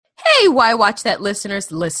Hey, Why Watch That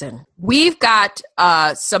listeners, listen. We've got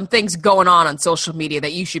some things going on social media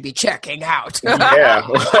that you should be checking out. Yeah.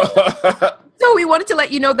 So we wanted to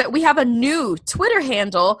let you know that we have a new Twitter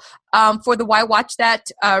handle for the Why Watch That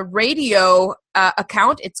radio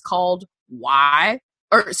account. It's called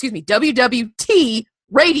WWT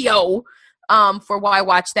Radio for Why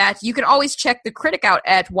Watch That. You can always check the critic out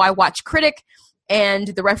at Why Watch Critic and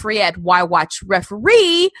the referee at Why Watch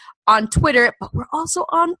Referee on Twitter, but we're also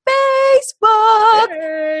on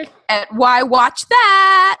Facebook at Why Watch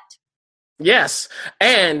That. Yes.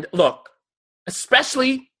 And look,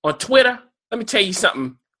 especially on Twitter, let me tell you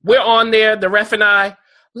something. We're on there, the ref and I.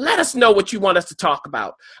 Let us know what you want us to talk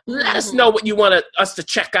about. Let us know what you want us to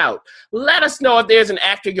check out. Let us know if there's an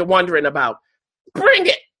actor you're wondering about. Bring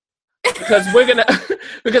it. Because we're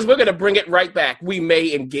gonna bring it right back. We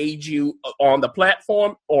may engage you on the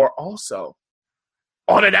platform or also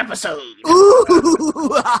on an episode.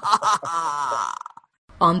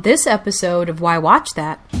 On this episode of Why Watch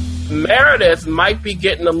That, Meredith might be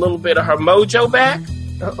getting a little bit of her mojo back.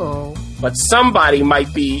 Uh-oh. But somebody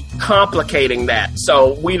might be complicating that,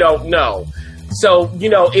 so we don't know. So,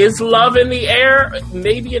 is love in the air?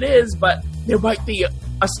 Maybe it is, but there might be a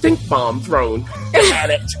stink bomb thrown at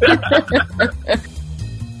it.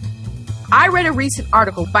 I read a recent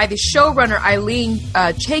article by the showrunner Eileen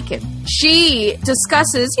Chaikin. She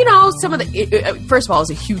discusses, some of the... first of all,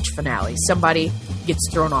 it's a huge finale. Somebody gets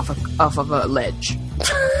thrown off of a ledge.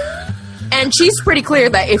 And she's pretty clear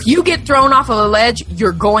that if you get thrown off of a ledge,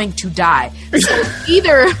 you're going to die. So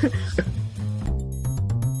either...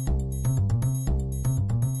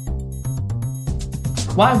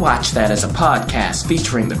 Why Watch That is a podcast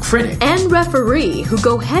featuring the critic and referee who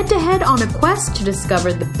go head-to-head on a quest to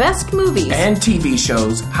discover the best movies and TV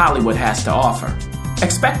shows Hollywood has to offer.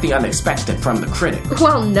 Expect the unexpected from the critic.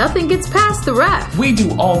 Well, nothing gets past the ref. We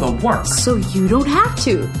do all the work, so you don't have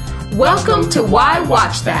to. Welcome to Why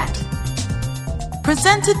Watch That.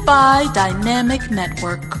 Presented by Dynamic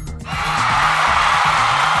Network.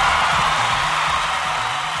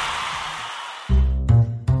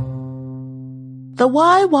 The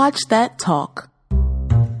Why Watch That Talk.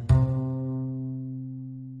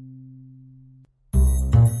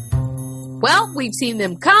 Well, we've seen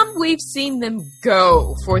them come, we've seen them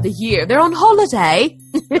go for the year. They're on holiday.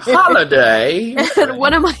 Holiday? And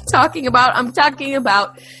what am I talking about? I'm talking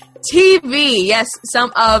about TV. Yes,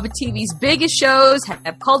 some of TV's biggest shows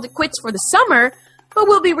have called it quits for the summer, but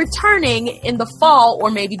will be returning in the fall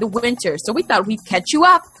or maybe the winter. So we thought we'd catch you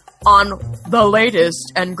up on the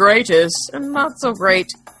latest and greatest and not so great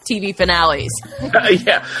TV finales.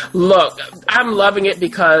 Yeah, look, I'm loving it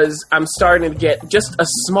because I'm starting to get just a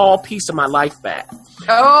small piece of my life back.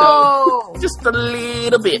 Oh! So, just a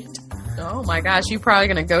little bit. Oh my gosh, you're probably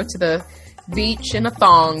going to go to the beach in a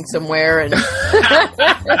thong somewhere and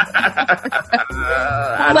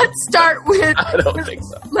let's start with I don't think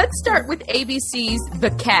so. Let's start with ABC's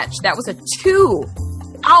The Catch. That was a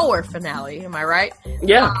 2-hour finale, am I right?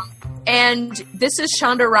 Yeah. And this is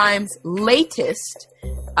Shonda Rhimes' latest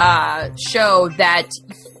show that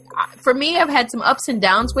for me I've had some ups and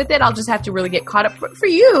downs with it. I'll just have to really get caught up. But for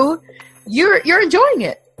you, you're enjoying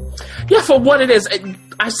it. Yeah, for what it is.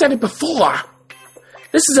 I said it before.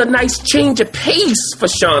 This is a nice change of pace for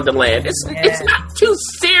Shondaland. It's not too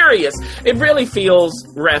serious. It really feels,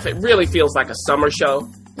 Ref, it really feels like a summer show.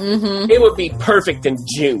 Mm-hmm. It would be perfect in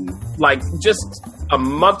June. Like, just a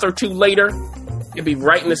month or two later, it'd be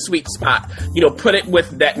right in the sweet spot. Put it with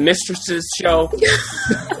that Mistresses show.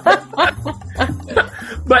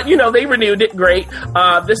 But, they renewed it. Great.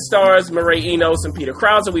 This stars Mireille Enos and Peter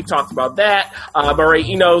Krause. We've talked about that. Mireille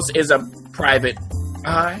Enos is a private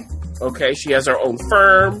eye. Okay, she has her own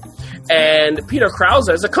firm, and Peter Krause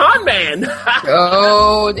is a con man.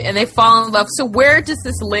 Oh, and they fall in love. So where does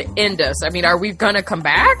this end us? I mean, are we going to come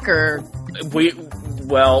back, or?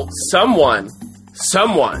 Someone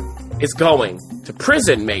is going to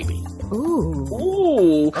prison, maybe.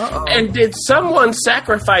 Ooh. Uh-oh. And did someone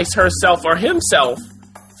sacrifice herself or himself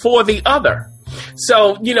for the other?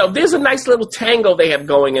 So, there's a nice little tangle they have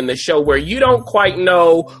going in the show where you don't quite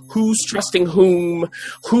know who's trusting whom,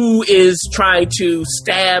 who is trying to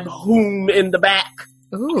stab whom in the back.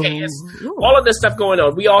 Ooh. Okay, all of this stuff going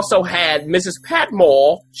on. We also had Mrs.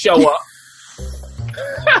 Patmore show up.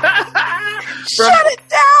 Shut it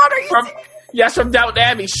down! Are you serious? Yes, from Downton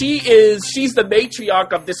Abbey. She's the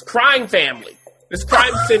matriarch of this crime family. This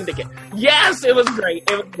crime syndicate. Yes, it was great.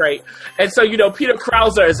 And so, Peter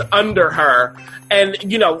Krause is under her. And,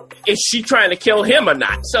 is she trying to kill him or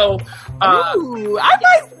not? So, Ooh, I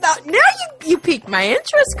might now you piqued my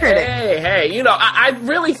interest, critic. Hey, you know, I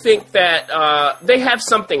really think that they have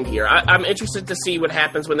something here. I'm interested to see what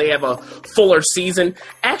happens when they have a fuller season.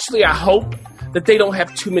 Actually, I hope that they don't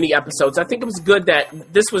have too many episodes. I think it was good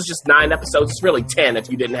that this was just 9 episodes. It's really 10 if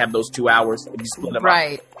you didn't have those 2 hours, if you split them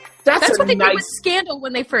Right. up. That's what they nice... did with Scandal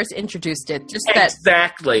when they first introduced it. Just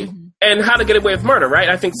Exactly. Mm-hmm. And How to Get Away with Murder, right?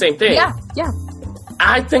 I think same thing. Yeah.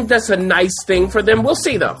 I think that's a nice thing for them. We'll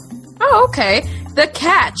see, though. Oh, okay. The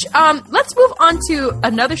Catch. Let's move on to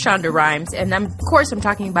another Shonda Rhimes, and of course I'm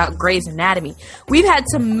talking about Grey's Anatomy. We've had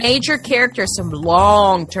some major characters, some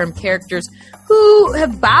long-term characters who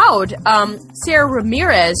have bowed. Sarah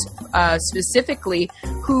Ramirez, specifically,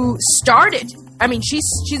 who started. I mean,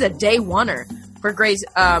 she's a day oneer for Grey's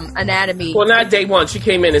Anatomy. Well, not day one. She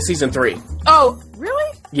came in season 3. Oh,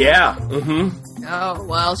 really? Yeah. Mm-hmm. Oh,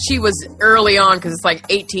 well, she was early on because it's like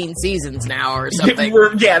 18 seasons now or something.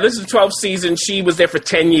 Yeah, this is 12th season. She was there for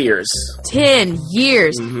 10 years. 10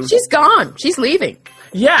 years. Mm-hmm. She's gone. She's leaving.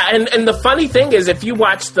 Yeah, and the funny thing is, if you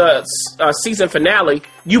watch the season finale,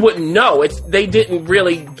 you wouldn't know. They didn't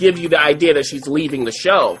really give you the idea that she's leaving the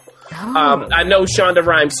show. Oh. I know Shonda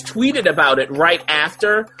Rhimes tweeted about it right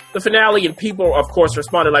after the finale, and people, of course,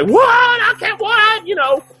 responded like, "What? I can't what?" You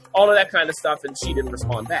know, all of that kind of stuff, and she didn't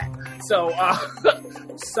respond back. So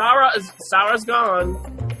Sarah's gone.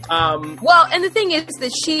 Well, and the thing is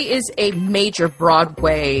that she is a major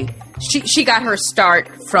Broadway. She got her start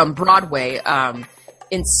from Broadway.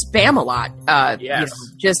 In Spamalot. Yes.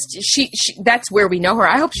 You know, she that's where we know her.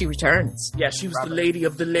 I hope she returns. Yeah, she was the Lady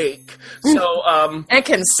of the Lake. So, and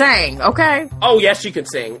can sing, okay? Oh, yes, she can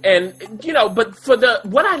sing. And, you know, but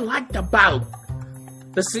what I liked about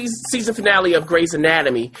the season finale of Grey's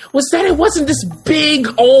Anatomy was that it wasn't this big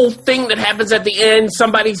old thing that happens at the end.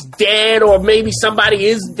 Somebody's dead, or maybe somebody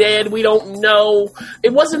is dead. We don't know.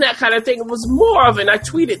 It wasn't that kind of thing. It was more of I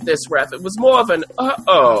tweeted this, Ref. It was more of an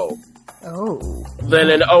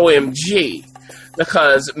than an OMG,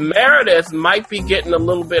 because Meredith might be getting a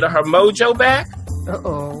little bit of her mojo back.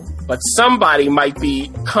 But somebody might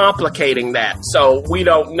be complicating that, so we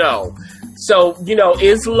don't know. So, you know,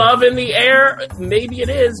 is love in the air? Maybe it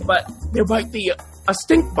is, but there might be a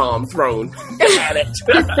stink bomb thrown at it.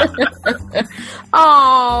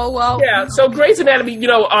 Oh, well. Yeah, so Grey's Anatomy, you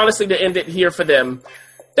know, honestly, to end it here for them,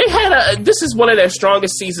 this is one of their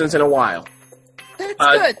strongest seasons in a while. That's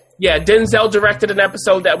good. Yeah, Denzel directed an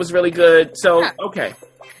episode that was really good. So, okay.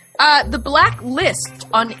 The Black List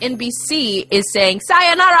on NBC is saying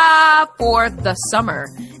sayonara for the summer.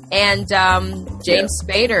 And James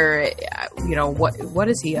Spader, you know, what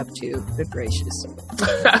is he up to? Good gracious.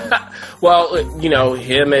 Well, you know,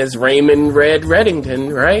 him as Raymond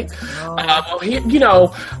Reddington, right? You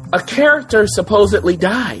know, a character supposedly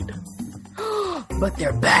died. But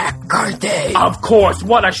they're back, aren't they? Of course.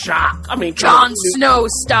 What a shock. I mean, Jon Snow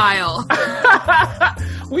style.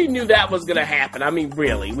 We knew that was going to happen. I mean,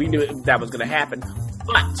 really, we knew that was going to happen.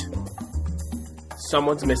 But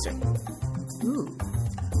someone's missing. Ooh.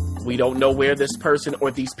 We don't know where this person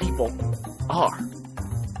or these people are.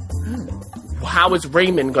 How is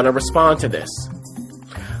Raymond going to respond to this?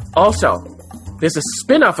 Also, there's a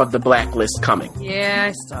spinoff of The Blacklist coming. Yeah,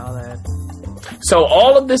 I saw that. So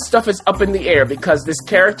all of this stuff is up in the air because this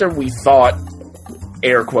character we thought,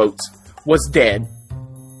 air quotes, was dead,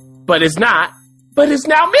 but is not, but is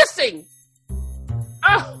now missing.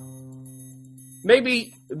 Oh,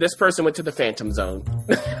 maybe this person went to the Phantom Zone.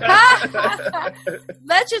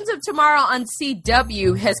 Legends of Tomorrow on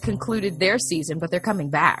CW has concluded their season, but they're coming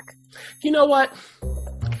back. You know what?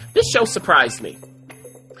 This show surprised me.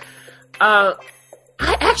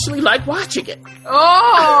 I actually like watching it.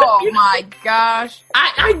 Oh my gosh.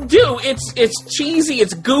 I do. It's cheesy,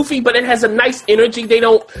 it's goofy, but it has a nice energy.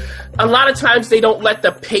 A lot of times they don't let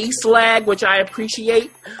the pace lag, which I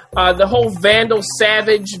appreciate. The whole Vandal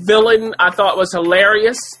Savage villain I thought was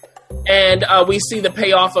hilarious. And we see the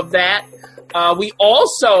payoff of that. We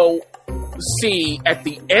also see at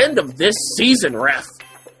the end of this season, Ref,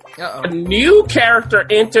 a new character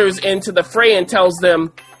enters into the fray and tells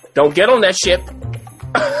them, don't get on that ship.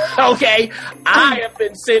 Okay, I have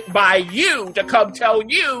been sent by you to come tell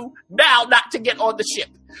you now not to get on the ship,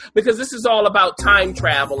 because this is all about time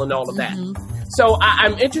travel and all of that. So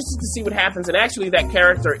I'm interested to see what happens. And actually, that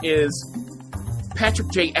character is Patrick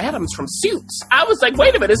J. Adams from Suits. I was like,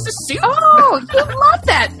 wait a minute, is this Suits? Oh, you love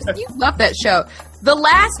that. You love that show. The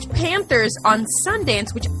Last Panthers on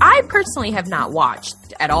Sundance, which I personally have not watched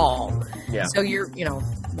at all. Yeah. So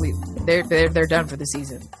they're done for the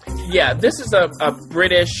season. Yeah, this is a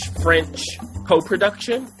British-French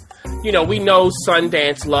co-production. You know, we know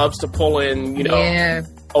Sundance loves to pull in,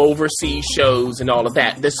 overseas shows and all of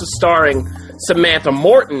that. This is starring Samantha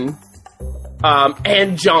Morton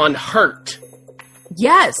and John Hurt.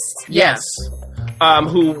 Yes.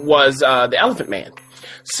 Who was the Elephant Man.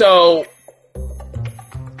 So,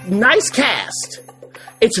 nice cast.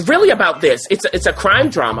 It's really about this. It's a crime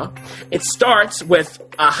drama. It starts with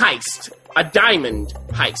a heist, a diamond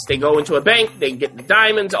heist. They go into a bank, they get the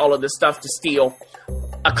diamonds, all of this stuff to steal.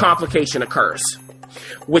 A complication occurs,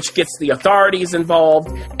 which gets the authorities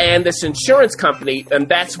involved and this insurance company, and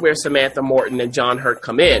that's where Samantha Morton and John Hurt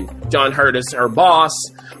come in. John Hurt is her boss.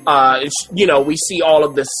 We see all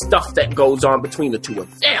of this stuff that goes on between the two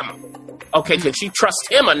of them. Okay, can she trust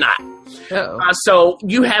him or not? So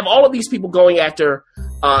you have all of these people going after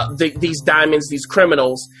these diamonds, these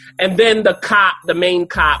criminals, and then the main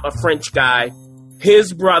cop, a French guy,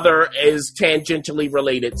 his brother is tangentially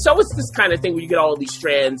related. So it's this kind of thing where you get all of these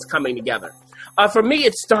strands coming together. For me,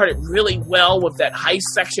 it started really well with that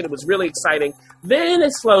heist section. It was really exciting. Then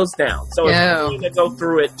it slows down. So if you need to go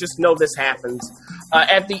through it, just know this happens.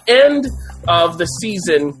 At the end of the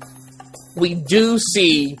season, we do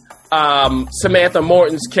see Samantha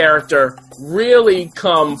Morton's character really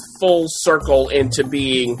come full circle into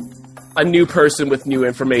being a new person with new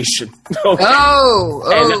information. Okay?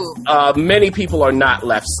 And many people are not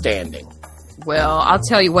left standing. Well, I'll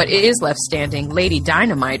tell you what is left standing. Lady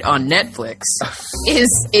Dynamite on Netflix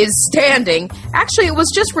is standing. Actually, it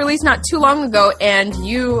was just released not too long ago, and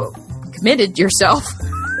you committed yourself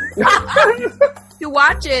to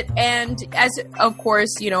watch it. And as of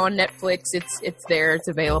course, on Netflix, it's there, it's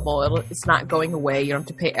available. It's not going away. You don't have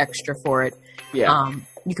to pay extra for it. Yeah,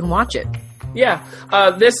 you can watch it. Yeah,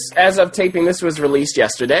 this, as of taping, this was released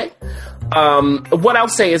yesterday. What I'll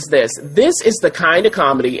say is this is the kind of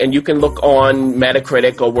comedy, and you can look on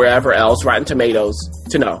Metacritic or wherever else, Rotten Tomatoes,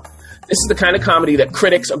 to know. This is the kind of comedy that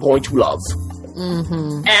critics are going to love.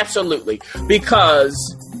 Mm-hmm. Absolutely. Because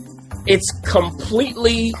it's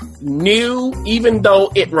completely new, even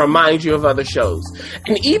though it reminds you of other shows.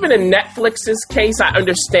 And even in Netflix's case, I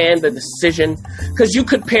understand the decision, because you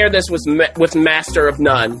could pair this with Master of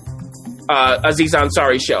None, Aziz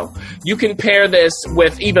Ansari show. You can pair this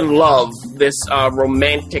with even Love, this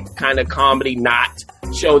romantic kind of comedy knot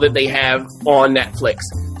show that they have on Netflix.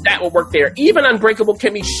 That would work there. Even Unbreakable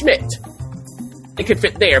Kimmy Schmidt, it could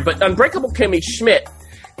fit there. But Unbreakable Kimmy Schmidt,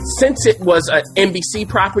 since it was an NBC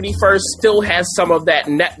property first, still has some of that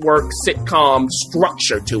network sitcom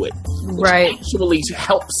structure to it, which actually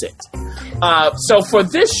helps it. So for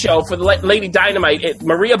this show, for the Lady Dynamite,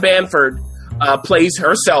 Maria Bamford plays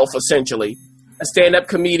herself, essentially, a stand-up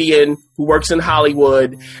comedian who works in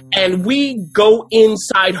Hollywood, and we go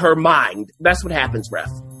inside her mind. That's what happens, Ref.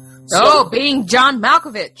 So, being John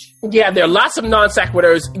Malkovich. Yeah, there are lots of non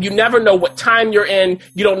sequiturs. You never know what time you're in.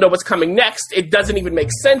 You don't know what's coming next. It doesn't even make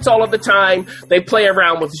sense all of the time. They play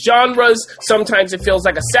around with genres. Sometimes it feels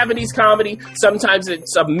like a 70s comedy. Sometimes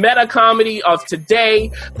it's a meta comedy of today.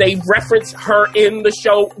 They reference her in the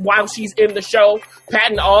show while she's in the show.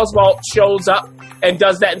 Patton Oswalt shows up and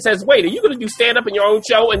does that and says, wait, are you going to do stand-up in your own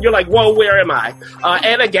show? And you're like, whoa, where am I?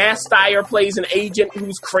 Anna Gasteyer plays an agent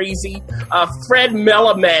who's crazy. Fred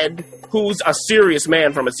Melamed, who's a serious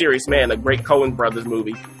man from A Serious Man, a great Coen Brothers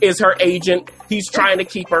movie, is her agent. He's trying to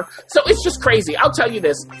keep her. So it's just crazy. I'll tell you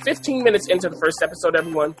this, 15 minutes into the first episode,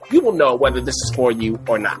 everyone, you will know whether this is for you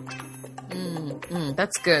or not.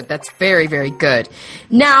 That's good. That's very, very good.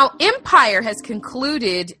 Now, Empire has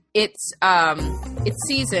concluded its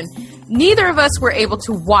season. Neither of us were able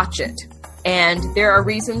to watch it, and there are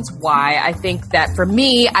reasons why. I think that for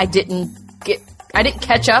me, I didn't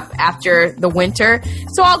catch up after the winter,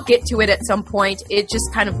 so I'll get to it at some point. It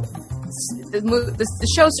just kind of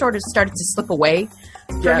the show sort of started to slip away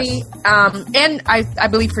for me, and I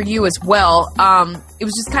believe for you as well. It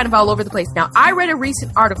was just kind of all over the place. Now, I read a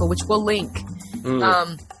recent article, which we'll link,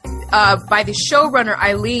 by the showrunner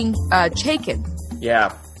Eileen Chaikin.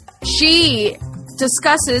 Yeah. She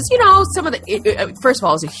discusses, some of the... first of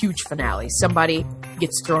all, it's a huge finale. Somebody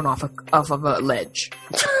gets thrown off of a ledge.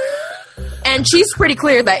 And she's pretty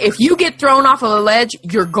clear that if you get thrown off of a ledge,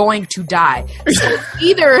 you're going to die. So it's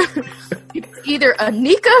either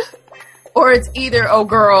Anika or it's either,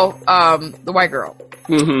 the white girl.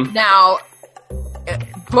 Mm-hmm. Now,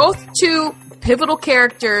 both two pivotal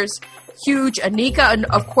characters, huge. Anika,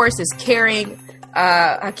 of course, is carrying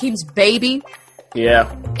Hakeem's baby.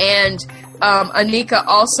 Yeah. And Anika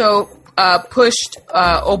also pushed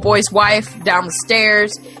old boy's wife down the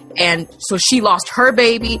stairs, and so she lost her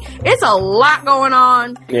baby. It's a lot going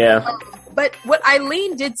on. Yeah. But what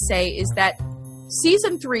Eileen did say is that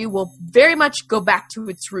season 3 will very much go back to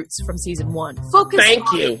its roots from season 1. Focus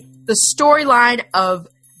on the storyline of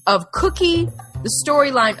of Cookie, the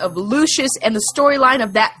storyline of Lucius, and the storyline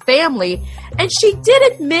of that family. And she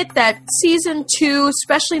did admit that season 2,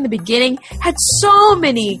 especially in the beginning, had so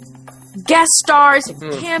many guest stars and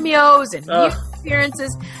cameos and new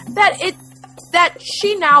appearances that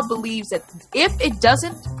she now believes that if it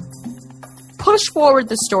doesn't push forward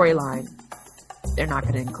the storyline, they're not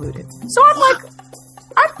going to include it. So I'm like,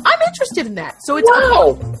 I'm interested in that. So it's a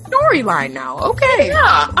storyline now. Okay.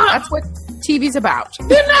 Yeah. That's what TV's about.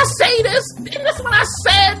 Didn't I say this? Isn't this what I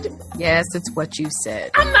said? Yes, it's what you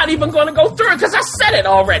said. I'm not even going to go through it because I said it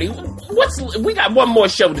already. We got one more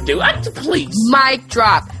show to do. Please. Mic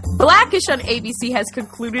drop. Blackish on ABC has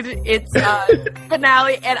concluded its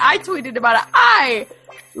finale, and I tweeted about it. I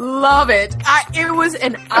love it. It was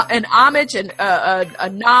an homage and a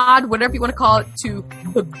nod, whatever you want to call it, to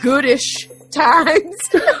the Goodish Times.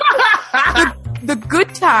 the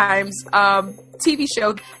Good Times TV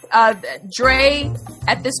show. Dre,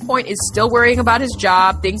 at this point, is still worrying about his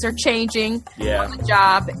job. Things are changing on the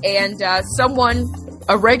job, and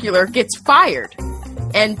a regular, gets fired.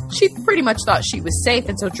 And she pretty much thought she was safe,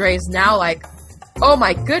 and so Dre is now like, oh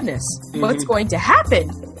my goodness, what's going to happen?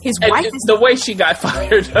 His wife is... The way she got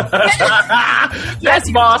fired.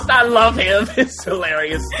 That's Boss. I love him. It's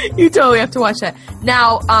hilarious. You totally have to watch that.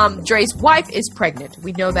 Now, Dre's wife is pregnant.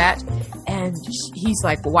 We know that. And he's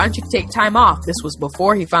like, well, why don't you take time off? This was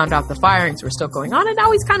before he found out the firings were still going on, and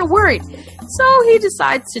now he's kind of worried. So he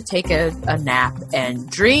decides to take a nap and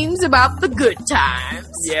dreams about the good times.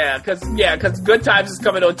 Yeah, because Good Times is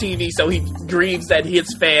coming on TV, so he dreams that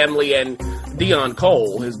his family and Dion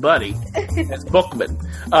Cole, his buddy, as Bookman,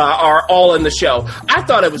 are all in the show. I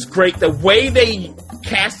thought it was great the way they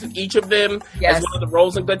casted each of them as one of the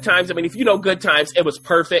roles in Good Times. I mean, if you know Good Times, it was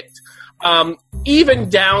perfect. Even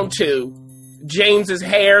down to James's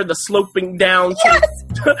hair, the sloping down to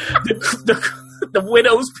the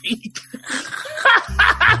widow's peak.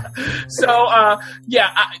 So,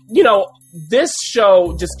 this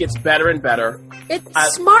show just gets better and better.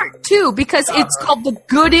 It's smart, too, because it's called the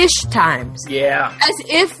Goodish Times. Yeah. As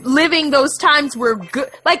if living those times were good.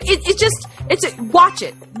 Like, watch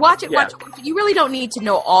it. Watch it. You really don't need to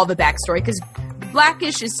know all the backstory, because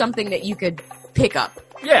Blackish is something that you could pick up.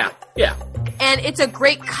 Yeah. And it's a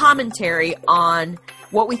great commentary on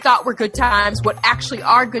what we thought were good times, what actually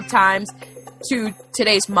are good times, to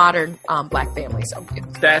today's modern black family. So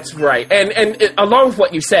that's right. And along with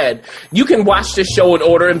what you said, you can watch this show in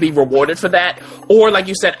order and be rewarded for that, or like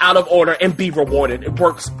you said, out of order and be rewarded. It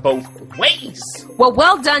works both ways.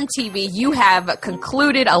 Well done, TV. You have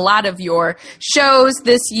concluded a lot of your shows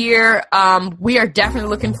this year. We are definitely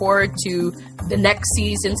looking forward to the next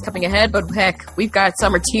seasons coming ahead, but heck, we've got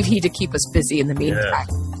summer TV to keep us busy in the meantime.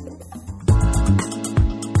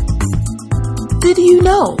 Did you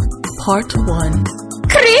know? Part 1.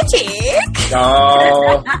 Critic!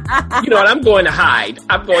 Oh. You know what? I'm going to hide.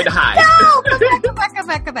 No!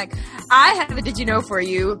 Come back. I have a Did You Know for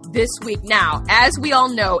you this week. Now, as we all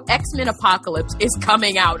know, X-Men Apocalypse is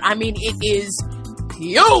coming out. I mean, it is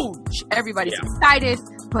huge. Everybody's excited,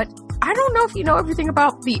 but I don't know if you know everything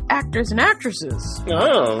about the actors and actresses.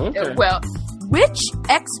 Oh, okay. Well, which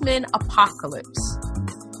X-Men Apocalypse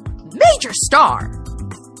major star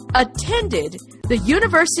attended the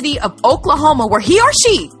University of Oklahoma, where he or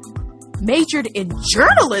she majored in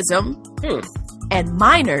journalism and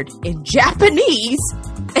minored in Japanese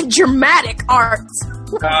and dramatic arts?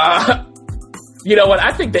 You know what?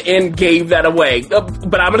 I think the end gave that away,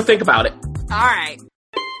 but I'm going to think about it. All right.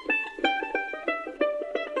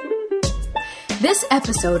 This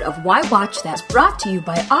episode of Why Watch That is brought to you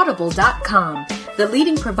by Audible.com, the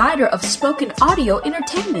leading provider of spoken audio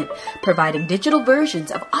entertainment, providing digital versions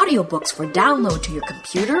of audiobooks for download to your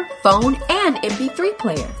computer, phone, and MP3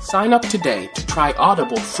 player. Sign up today to try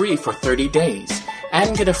Audible free for 30 days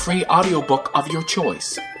and get a free audiobook of your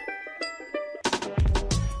choice.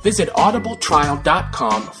 Visit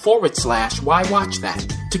audibletrial.com/Why Watch That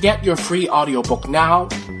to get your free audiobook now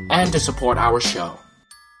and to support our show.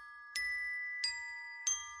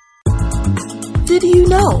 Did you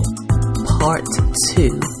know? Part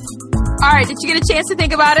 2. All right, did you get a chance to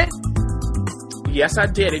think about it? Yes, I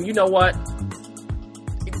did. And you know what?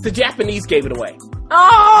 The Japanese gave it away.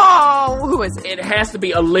 Oh, who is it? It has to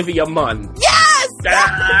be Olivia Munn. Yes!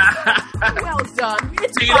 Well done.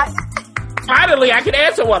 Finally, I can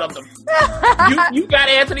answer one of them. You got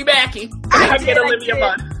Anthony Mackie. I get Olivia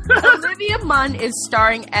Munn. Olivia Munn is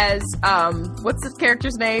starring as, what's the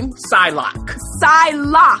character's name? Psylocke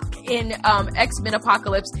in X-Men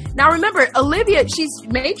Apocalypse. Now remember, Olivia, she's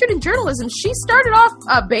majored in journalism. She started off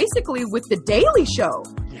basically with The Daily Show.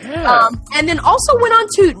 Yeah. And then also went on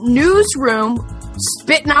to Newsroom,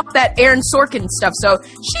 spitting out that Aaron Sorkin stuff. So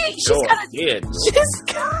she's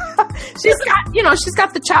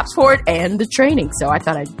got the chops for it and the training. So I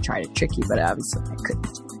thought I'd try to trick you, but obviously I couldn't.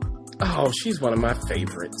 Oh, she's one of my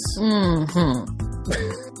favorites. Mm-hmm.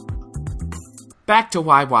 Back to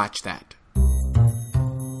Why Watch That.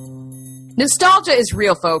 Nostalgia is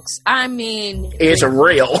real, folks. I mean... It's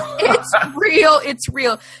real. It's real. It's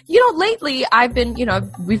real. Lately, I've been,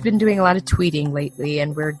 we've been doing a lot of tweeting lately,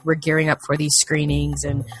 and we're gearing up for these screenings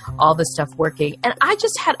and all this stuff working. And I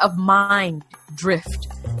just had a mind drift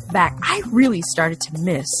back. I really started to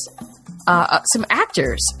miss some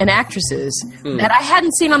actors and actresses that I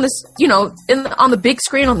hadn't seen on this, on the big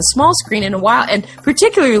screen, on the small screen in a while. And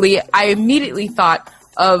particularly, I immediately thought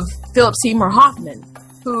of Philip Seymour Hoffman,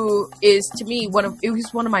 who is, to me, one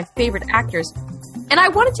of my favorite actors. And I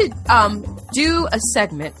wanted to do a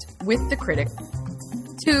segment with the critic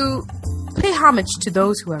to pay homage to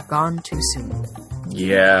those who have gone too soon.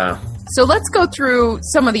 Yeah. So let's go through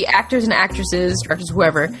some of the actors and actresses, directors,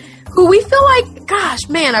 whoever, who we feel like, gosh,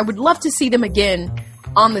 man, I would love to see them again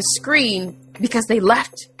on the screen because they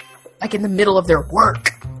left, like, in the middle of their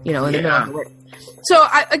work, in the middle of their work. So,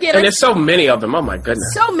 there's so many of them. Oh, my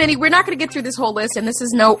goodness. So many. We're not going to get through this whole list, and this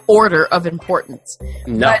is no order of importance.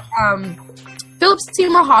 No. But Philip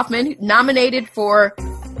Seymour Hoffman, nominated for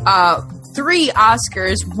 3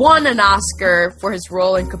 Oscars, won an Oscar for his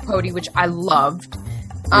role in Capote, which I loved.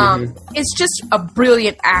 Is just a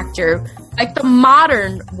brilliant actor. Like, the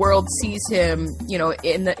modern world sees him,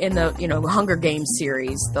 in the Hunger Games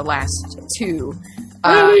series, the last 2.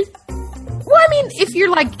 Really? Well, I mean, if you're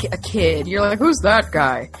like a kid, you're like, who's that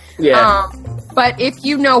guy? Yeah. But if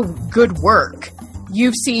you know good work,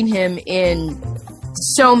 you've seen him in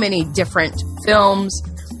so many different films.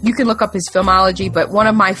 You can look up his filmology, but one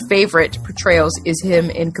of my favorite portrayals is him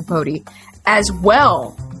in Capote, as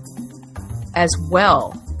well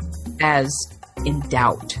as in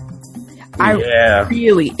Doubt. I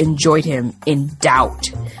really enjoyed him in Doubt.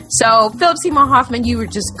 So, Philip Seymour Hoffman, you were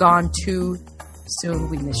just gone too soon.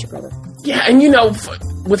 We miss you, brother. Yeah, and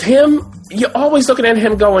with him, you're always looking at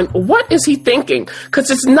him going, what is he thinking?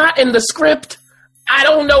 Because it's not in the script. I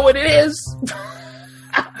don't know what it is.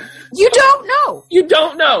 You don't know. You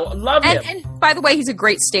don't know. Love him. And by the way, he's a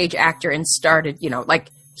great stage actor and started,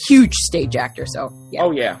 huge stage actor. So, yeah.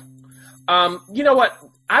 Oh, yeah. You know what?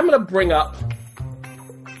 I'm going to bring up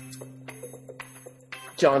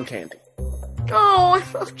John Candy. Oh, I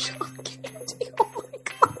love John Candy. Oh, my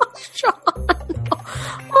gosh, John.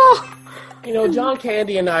 Oh. John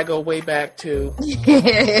Candy and I go way back to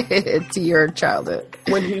your childhood.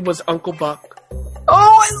 When he was Uncle Buck.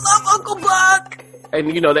 Oh, I love Uncle Buck.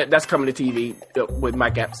 And that's coming to TV with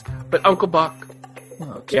Mike Epps. But Uncle Buck.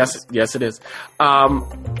 Oh, yes, it is.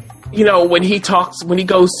 When he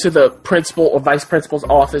goes to the principal or vice principal's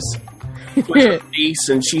office with her niece,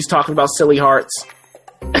 and she's talking about silly hearts.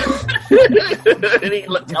 And he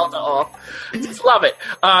tells her off. Just love it.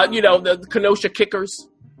 The Kenosha Kickers.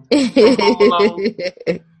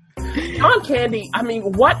 John Candy, I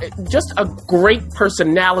mean, just a great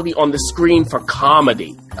personality on the screen for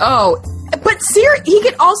comedy. Oh, but he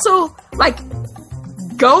could also,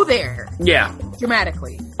 go there. Yeah.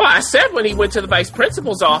 Dramatically. Well, I said when he went to the vice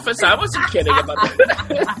principal's office, I wasn't kidding about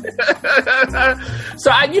that.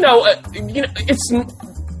 So,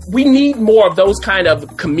 we need more of those kind of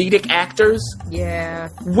comedic actors. Yeah.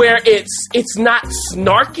 Where it's not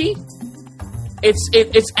snarky.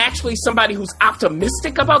 It's actually somebody who's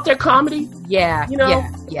optimistic about their comedy. Yeah.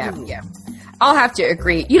 Yeah. I'll have to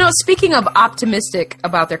agree. Speaking of optimistic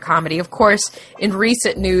about their comedy, of course, in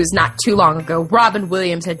recent news, not too long ago, Robin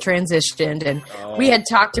Williams had transitioned, and we had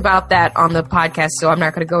talked about that on the podcast, so I'm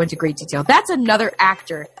not going to go into great detail. That's another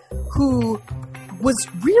actor who was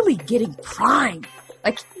really getting primed.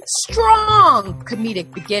 Strong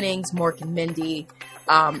comedic beginnings, Mork and Mindy,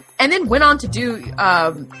 and then went on to do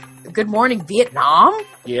Good Morning Vietnam.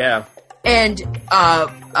 Yeah. And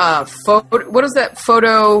what is that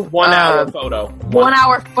photo? 1 hour photo. 1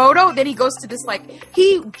 hour photo. Then he goes to this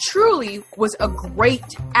he truly was a great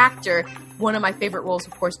actor. One of my favorite roles,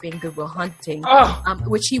 of course, being Good Will Hunting,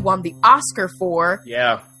 which he won the Oscar for.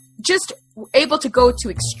 Yeah. Just able to go to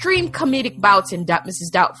extreme comedic bouts in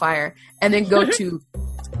Mrs. Doubtfire, and then go to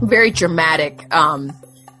very dramatic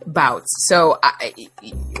bouts. So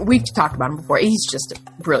we've talked about him before. He's just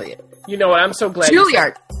brilliant. You know what? I'm so glad.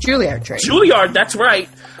 Juilliard Trey. Juilliard, that's right.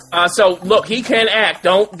 So look, he can act.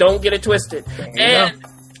 Don't get it twisted. And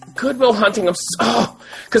Good Will Hunting,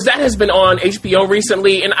 because that has been on HBO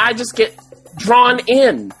recently, and I just get drawn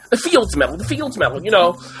in. The Fields Medal, you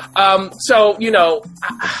know. So, you know,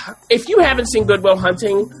 if you haven't seen Good Will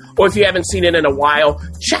Hunting, or if you haven't seen it in a while,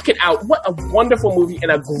 check it out. What a wonderful movie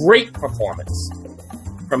and a great performance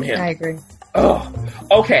from him. I agree. Oh,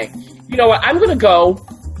 okay. You know what? I'm going to go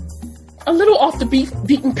a little off the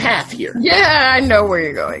beaten path here. Yeah, I know where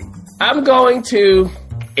you're going. I'm going to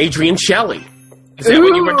Adrienne Shelly. Is that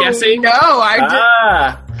what you were guessing? No,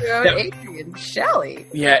 I didn't. Adrienne Shelly.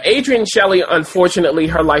 Yeah, Adrienne Shelly, unfortunately,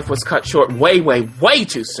 her life was cut short way, way, way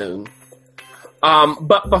too soon.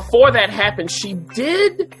 But before that happened, she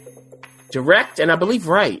did direct, and I believe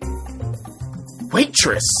write,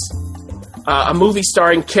 Waitress, a movie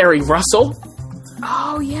starring Kerry Russell.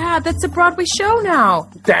 Oh, yeah, that's a Broadway show now.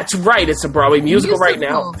 That's right. It's a Broadway musical right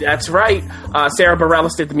now. That's right. Sarah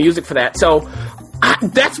Bareilles did the music for that. So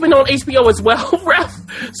that's been on HBO as well, Ref.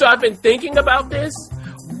 So I've been thinking about this.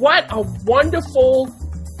 What a wonderful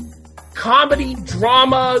comedy,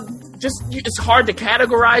 drama. Just, it's hard to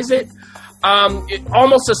categorize it.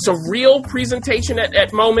 Almost a surreal presentation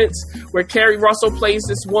at moments where Kerry Russell plays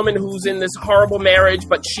this woman who's in this horrible marriage,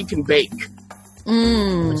 but she can bake.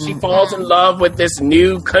 She falls in love with this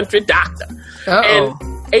new country doctor. And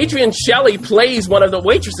Adrienne Shelly plays one of the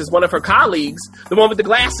waitresses, one of her colleagues, the one with the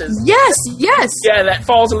glasses. Yes. Yeah, that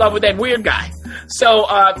falls in love with that weird guy. So,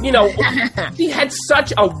 you know, she had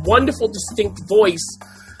such a wonderful, distinct voice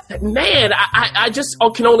that, man, I just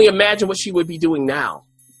can only imagine what she would be doing now.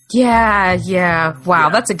 Yeah. Wow,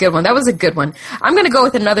 that's a good one. That was a good one. I'm going to go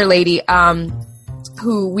with another lady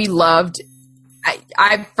who we loved.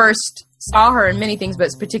 I first saw her in many things, but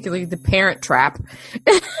particularly The Parent Trap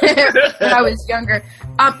when I was younger.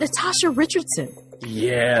 Natasha Richardson.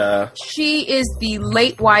 Yeah. She is the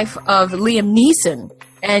late wife of Liam Neeson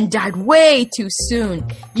and died way too soon.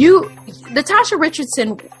 Natasha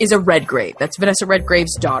Richardson is a Redgrave. That's Vanessa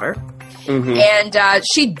Redgrave's daughter. Mm-hmm. And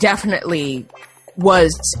she definitely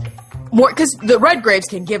was more, because the Redgraves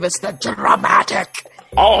can give us the dramatic.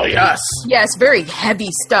 Oh, yes. Yes, very heavy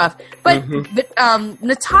stuff. But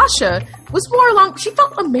Natasha was more along, she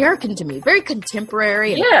felt American to me, very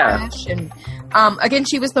contemporary and fresh. And again,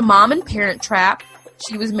 she was the mom in Parent Trap.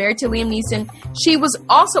 She was married to Liam Neeson. She was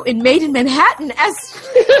also in Made in Manhattan as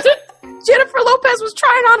Jennifer Lopez was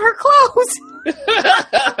trying on her clothes.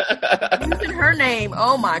 Using her name.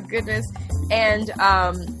 Oh, my goodness. And,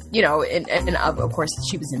 you know, and of course,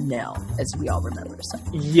 she was in Nell, as we all remember. So.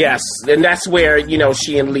 Yes, and that's where, you know,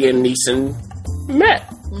 she and Liam Neeson met.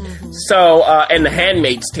 Mm-hmm. So, and The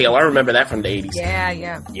Handmaid's Tale, I remember that from the 80s.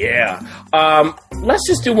 Yeah. Let's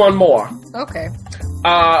just do one more. Okay.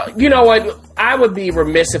 You know what? I would be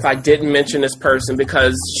remiss if I didn't mention this person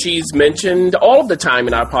because she's mentioned all of the time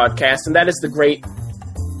in our podcast, and that is the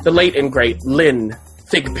late and great Lynn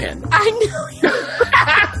Thigpen. I know.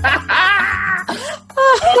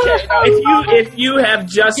 Okay, if you have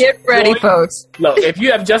just get ready, folks. Look, if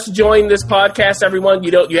you have just joined this podcast, everyone,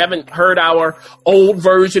 you haven't heard our old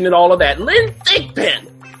version and all of that. Lynn Thigpen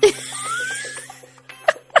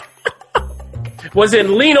was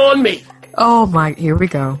in Lean on Me. Oh my! Here we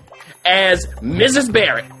go. As Mrs.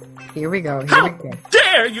 Barrett. Here we go. How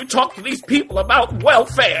dare you talk to these people about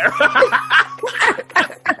welfare?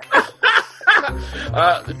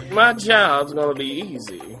 My job's gonna be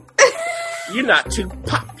easy. You're not too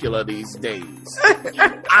popular these days.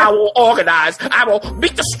 I will organize. I will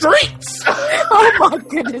beat the streets. Oh my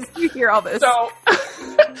goodness! You hear all this? So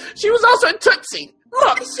she was also in Tootsie.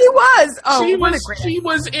 Look, she was. Oh, she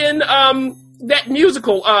was in that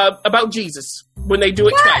musical about Jesus when they do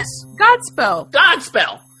it twice.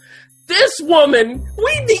 Godspell. This woman,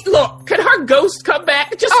 look. Can her ghost come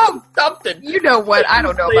back? Just something. You know what? I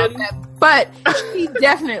don't know about that. But she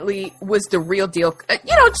definitely was the real deal.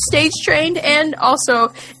 You know, stage trained, and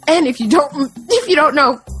if you don't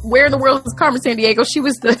know where in the world is Carmen Sandiego, she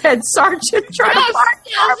was the head sergeant trying to find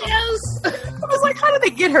her. Yes. I was like, how did they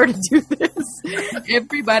get her to do this?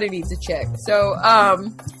 Everybody needs a check. So,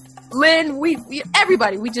 Lynn, we say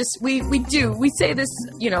this,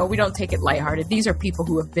 you know, we don't take it lighthearted. These are people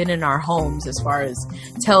who have been in our homes as far as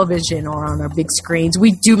television or on our big screens.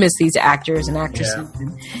 We do miss these actors and actresses,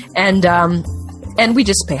 and we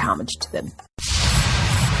just pay homage to them.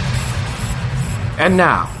 And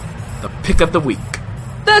now, the pick of the week.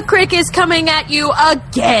 The Crick is coming at you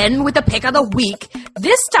again with the pick of the week.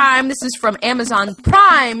 This time, this is from Amazon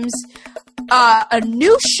Prime's a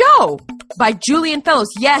new show by Julian Fellows.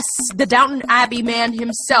 Yes, the Downton Abbey man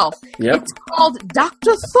himself. Yep. It's called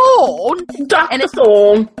Dr. Thorne. Dr.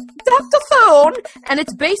 Thorne. Dr. Thorne, and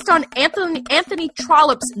it's based on Anthony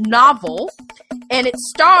Trollope's novel, and it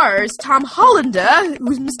stars Tom Hollander,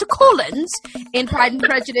 who's Mr. Collins, in Pride and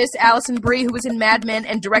Prejudice, Alison Brie, who was in Mad Men,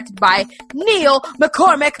 and directed by Neil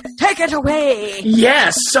McCormick. Take it away!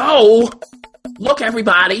 Yes, so, look,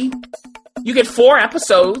 everybody, you get 4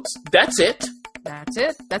 episodes. That's it. That's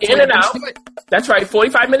it. That's in and out. That's right,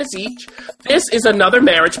 45 minutes each. This is another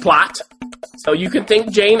marriage plot. So you can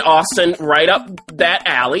think Jane Austen right up that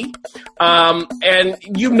alley. And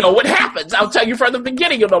you know what happens. I'll tell you from the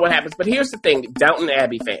beginning, you'll know what happens. But here's the thing, Downton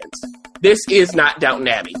Abbey fans. This is not Downton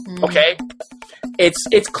Abbey, okay?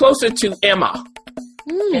 It's closer to Emma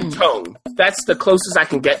in tone. That's the closest I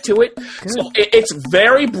can get to it. Good. So it's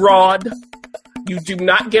very broad. You do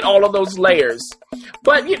not get all of those layers.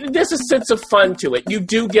 But there's a sense of fun to it. You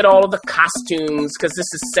do get all of the costumes, because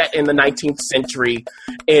this is set in the 19th century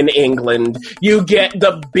in England. You get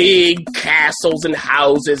the big castles and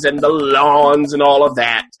houses and the lawns and all of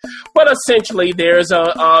that. But essentially, there's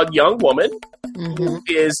a young woman who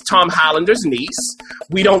is Tom Hollander's niece.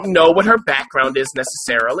 We don't know what her background is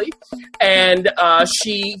necessarily. And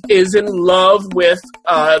she is in love with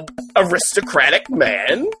an aristocratic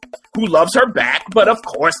man who loves her back, but of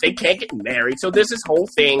course they can't get married. So there's this whole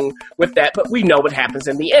thing with that, but we know what happens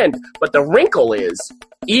in the end. But the wrinkle is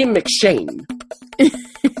Ian McShane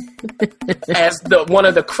as one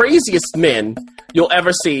of the craziest men you'll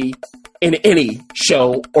ever see in any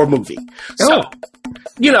show or movie. So,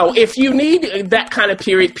 if you need that kind of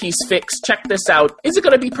period piece fix, check this out. Is it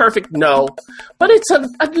going to be perfect? No. But it's a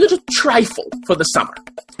little trifle for the summer.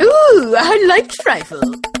 Ooh, I like trifle.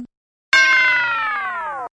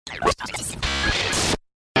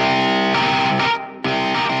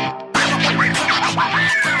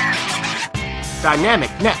 Dynamic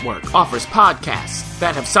Network offers podcasts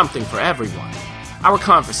that have something for everyone. Our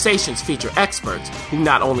conversations feature experts who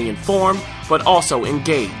not only inform, but also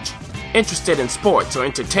engage. Interested in sports or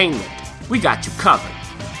entertainment? We got you covered.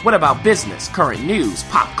 What about business, current news,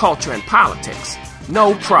 pop culture, and politics?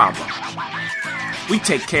 No problem. We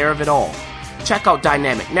take care of it all. Check out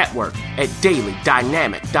Dynamic Network at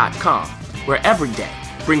dailydynamic.com, where every day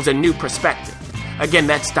brings a new perspective. Again,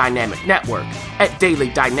 that's Dynamic Network at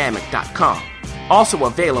dailydynamic.com. Also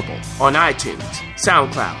available on iTunes,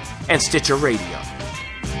 SoundCloud, and Stitcher Radio.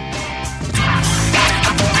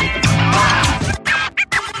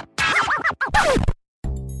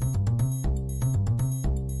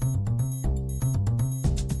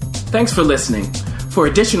 Thanks for listening. For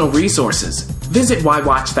additional resources, visit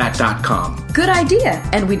whywatchthat.com. Good idea,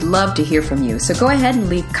 and we'd love to hear from you. So go ahead and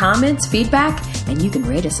leave comments, feedback, and you can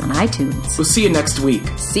rate us on iTunes. We'll see you next week.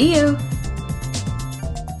 See you.